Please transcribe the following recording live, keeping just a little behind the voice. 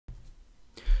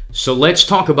So let's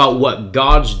talk about what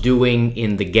God's doing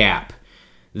in the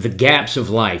gaps of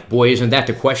life. Boy, isn't that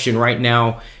the question right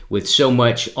now with so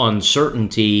much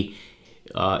uncertainty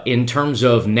in terms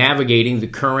of navigating the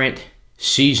current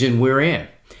season we're in.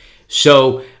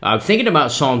 So I'm thinking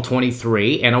about Psalm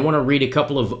 23, and I want to read a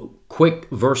couple of quick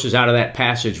verses out of that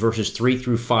passage, verses 3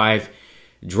 through 5,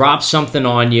 drop something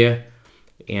on you,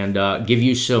 and give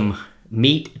you some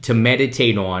meat to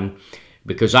meditate on,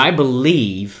 because I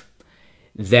believe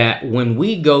that when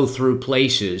we go through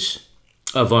places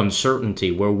of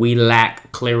uncertainty where we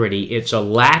lack clarity, it's a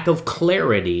lack of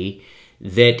clarity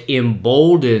that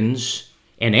emboldens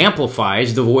and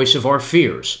amplifies the voice of our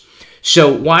fears.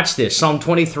 So watch this, Psalm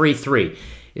 23:3.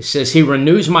 It says, He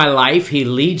renews my life, He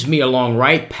leads me along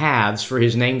right paths for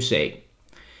His name's sake.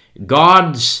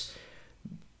 God's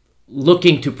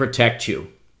looking to protect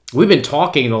you. We've been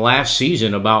talking in the last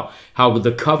season about how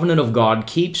the covenant of God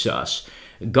keeps us.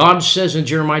 God says in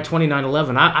Jeremiah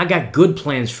 29:11, I got good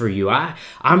plans for you.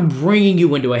 I'm bringing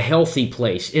you into a healthy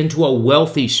place, into a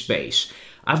wealthy space.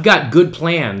 I've got good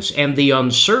plans, and the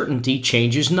uncertainty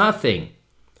changes nothing.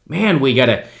 Man, we got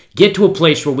to get to a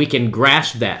place where we can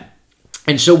grasp that.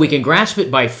 And so we can grasp it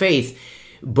by faith,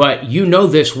 but you know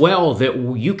this well, that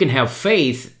you can have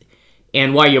faith,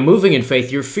 and while you're moving in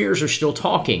faith, your fears are still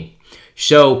talking.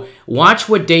 So watch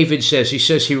what David says. He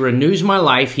says, He renews my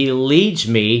life, He leads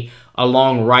me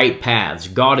along right paths.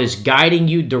 God is guiding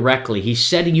you directly. He's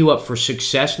setting you up for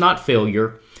success, not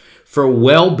failure, for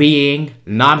well-being,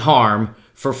 not harm,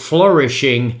 for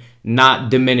flourishing,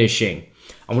 not diminishing.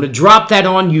 I want to drop that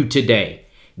on you today.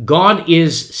 God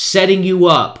is setting you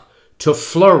up to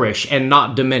flourish and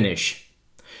not diminish.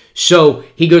 So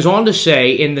he goes on to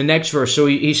say in the next verse, so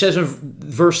he says in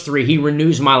verse 3, He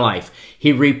renews my life.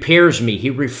 He repairs me. He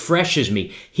refreshes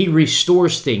me. He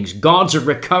restores things. God's a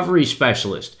recovery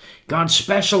specialist. God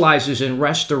specializes in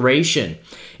restoration.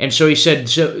 And so he said,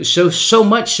 so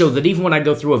much so that even when I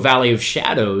go through a valley of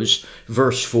shadows,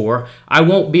 verse 4, I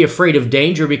won't be afraid of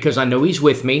danger because I know He's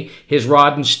with me. His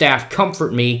rod and staff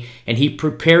comfort me, and He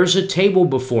prepares a table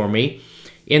before me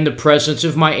in the presence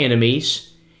of my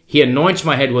enemies. He anoints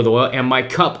my head with oil, and my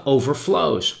cup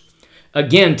overflows.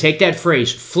 Again, take that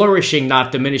phrase, flourishing,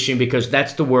 not diminishing, because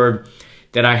that's the word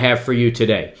that I have for you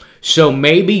today. So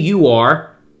maybe you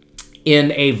are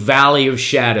in a valley of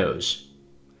shadows.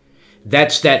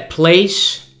 That's that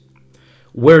place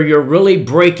where you're really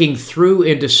breaking through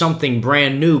into something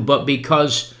brand new, but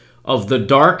because of the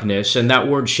darkness, and that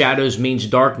word shadows means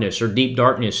darkness or deep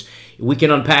darkness, we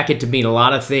can unpack it to mean a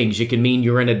lot of things. It can mean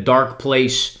you're in a dark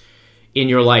place in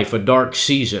your life, a dark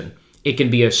season. It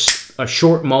can be a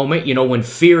short moment, when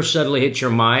fear suddenly hits your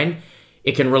mind,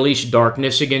 it can release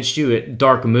darkness against you,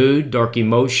 dark mood, dark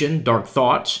emotion, dark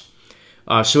thoughts.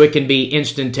 So it can be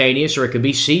instantaneous, or it can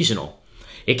be seasonal.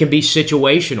 It can be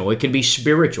situational. It can be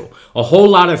spiritual. A whole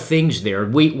lot of things there.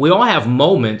 We all have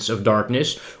moments of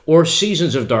darkness or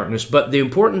seasons of darkness, but the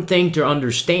important thing to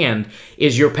understand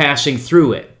is you're passing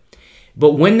through it.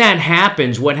 But when that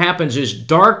happens, what happens is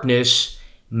darkness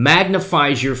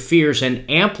magnifies your fears and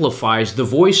amplifies the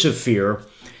voice of fear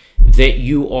that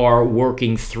you are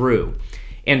working through.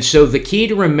 And so the key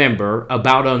to remember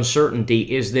about uncertainty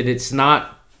is that it's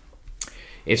not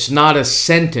a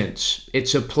sentence.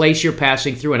 It's a place you're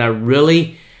passing through. And I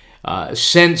really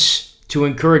sense to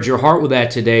encourage your heart with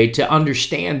that today, to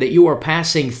understand that you are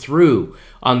passing through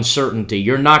uncertainty.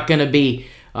 You're not going to be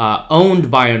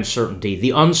owned by uncertainty.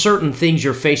 The uncertain things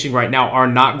you're facing right now are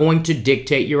not going to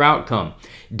dictate your outcome.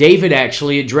 David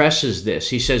actually addresses this.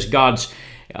 He says, God's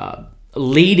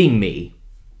leading me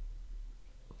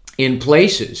in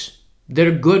places that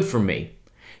are good for me.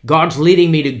 God's leading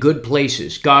me to good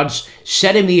places. God's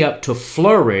setting me up to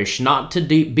flourish, not to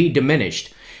be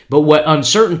diminished. But what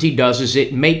uncertainty does is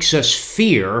it makes us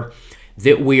fear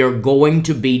that we are going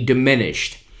to be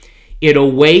diminished. It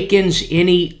awakens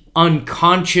any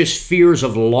unconscious fears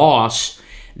of loss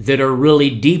that are really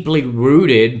deeply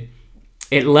rooted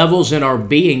at levels in our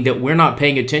being that we're not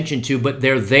paying attention to, but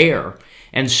they're there.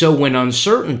 And so when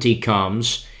uncertainty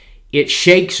comes, it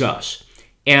shakes us.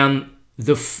 And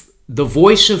the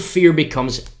voice of fear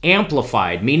becomes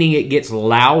amplified, meaning it gets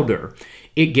louder,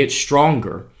 it gets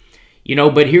stronger.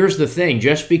 But here's the thing,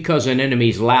 just because an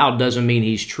enemy's loud doesn't mean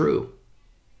he's true.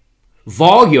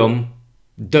 Volume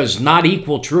does not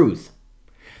equal truth.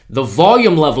 The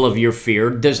volume level of your fear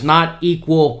does not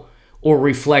equal or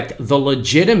reflect the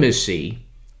legitimacy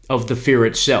of the fear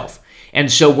itself.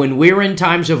 And so when we're in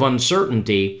times of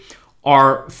uncertainty,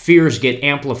 our fears get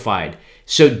amplified.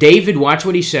 So David, watch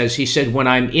what he says. He said, when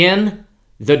I'm in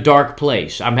the dark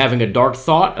place. I'm having a dark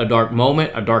thought, a dark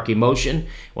moment, a dark emotion.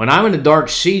 When I'm in a dark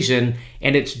season,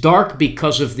 and it's dark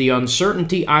because of the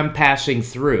uncertainty I'm passing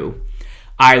through,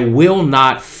 I will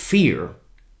not fear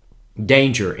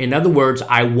danger. In other words,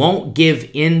 I won't give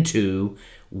into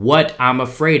what I'm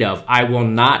afraid of. I will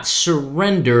not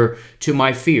surrender to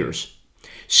my fears.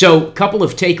 So, a couple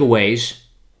of takeaways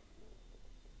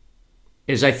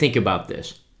as I think about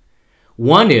this.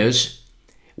 One is,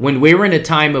 when we're in a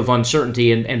time of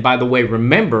uncertainty, and by the way,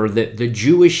 remember that the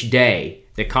Jewish day,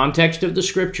 the context of the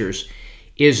scriptures,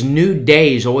 is new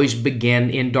days always begin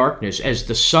in darkness. As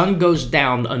the sun goes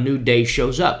down, a new day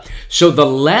shows up. So the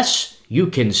less you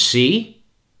can see,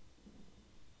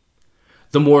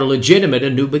 the more legitimate a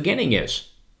new beginning is.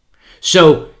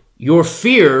 So your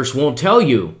fears won't tell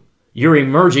you you're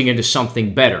emerging into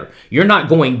something better. You're not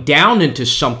going down into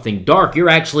something dark. You're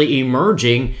actually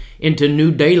emerging into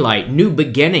new daylight, new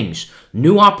beginnings,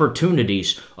 new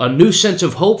opportunities, a new sense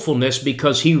of hopefulness,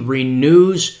 because He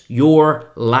renews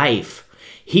your life.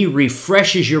 He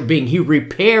refreshes your being. He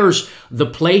repairs the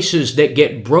places that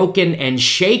get broken and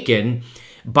shaken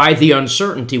by the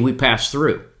uncertainty we pass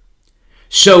through.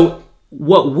 So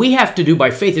what we have to do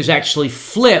by faith is actually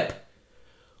flip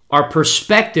our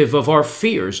perspective of our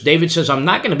fears. David says, I'm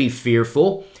not going to be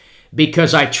fearful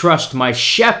because I trust my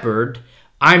shepherd.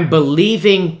 I'm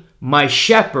believing my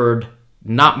shepherd,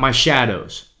 not my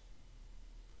shadows.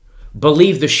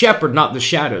 Believe the shepherd, not the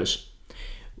shadows.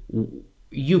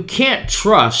 You can't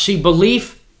trust. See,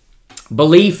 belief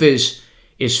is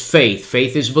faith.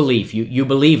 Faith is belief. You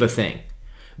believe a thing.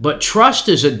 But trust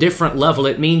is a different level.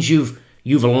 It means you've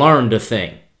learned a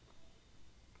thing.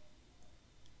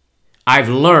 I've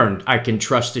learned I can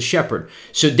trust the shepherd.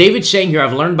 So David's saying here,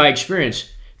 I've learned by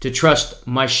experience to trust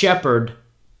my shepherd,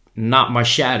 not my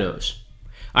shadows.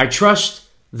 I trust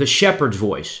the shepherd's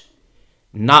voice,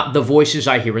 not the voices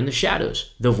I hear in the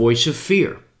shadows, the voice of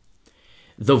fear,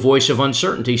 the voice of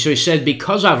uncertainty. So he said,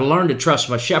 because I've learned to trust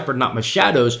my shepherd, not my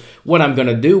shadows, what I'm going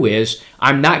to do is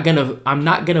I'm not going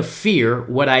to fear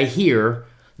what I hear,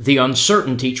 the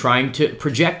uncertainty trying to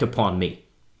project upon me.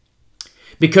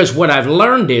 Because what I've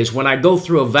learned is when I go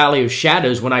through a valley of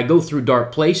shadows, when I go through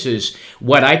dark places,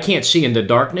 what I can't see in the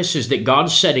darkness is that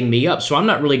God's setting me up. So I'm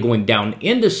not really going down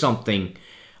into something.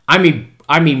 I'm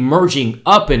emerging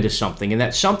up into something. And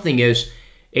that something is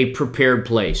a prepared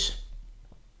place.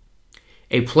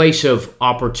 A place of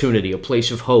opportunity, a place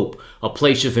of hope, a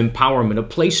place of empowerment, a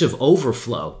place of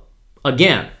overflow.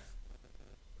 Again,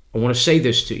 I want to say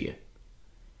this to you.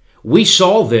 We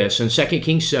saw this in 2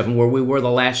 Kings 7 where we were the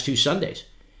last 2 Sundays.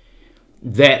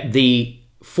 That the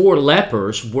 4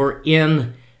 lepers were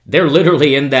they're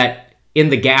literally in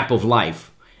the gap of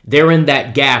life. They're in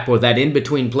that gap or that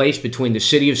in-between place between the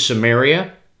city of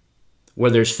Samaria,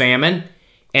 where there's famine,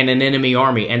 and an enemy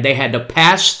army. And they had to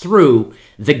pass through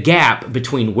the gap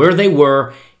between where they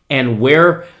were and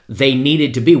where they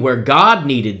needed to be, where God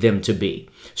needed them to be.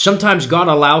 Sometimes God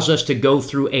allows us to go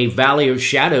through a valley of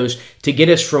shadows to get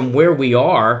us from where we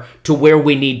are to where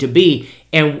we need to be.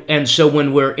 And so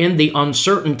when we're in the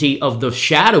uncertainty of the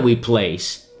shadowy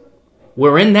place,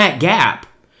 we're in that gap.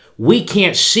 We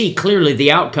can't see clearly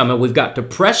the outcome, and we've got to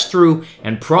press through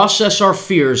and process our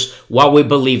fears while we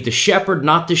believe the shepherd,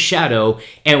 not the shadow.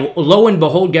 And lo and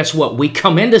behold, guess what? We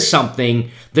come into something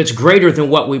that's greater than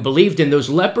what we believed in. Those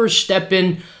lepers step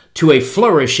in to a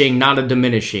flourishing, not a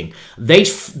diminishing. They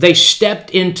stepped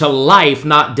into life,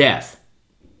 not death.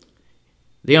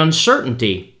 The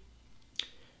uncertainty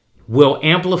will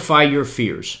amplify your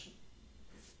fears,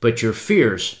 but your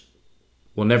fears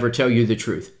will never tell you the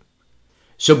truth.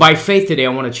 So by faith today, I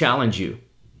want to challenge you.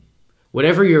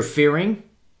 Whatever you're fearing,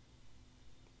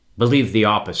 believe the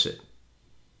opposite.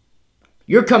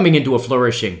 You're coming into a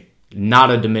flourishing,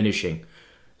 not a diminishing,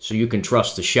 so you can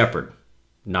trust the shepherd,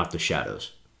 not the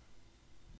shadows.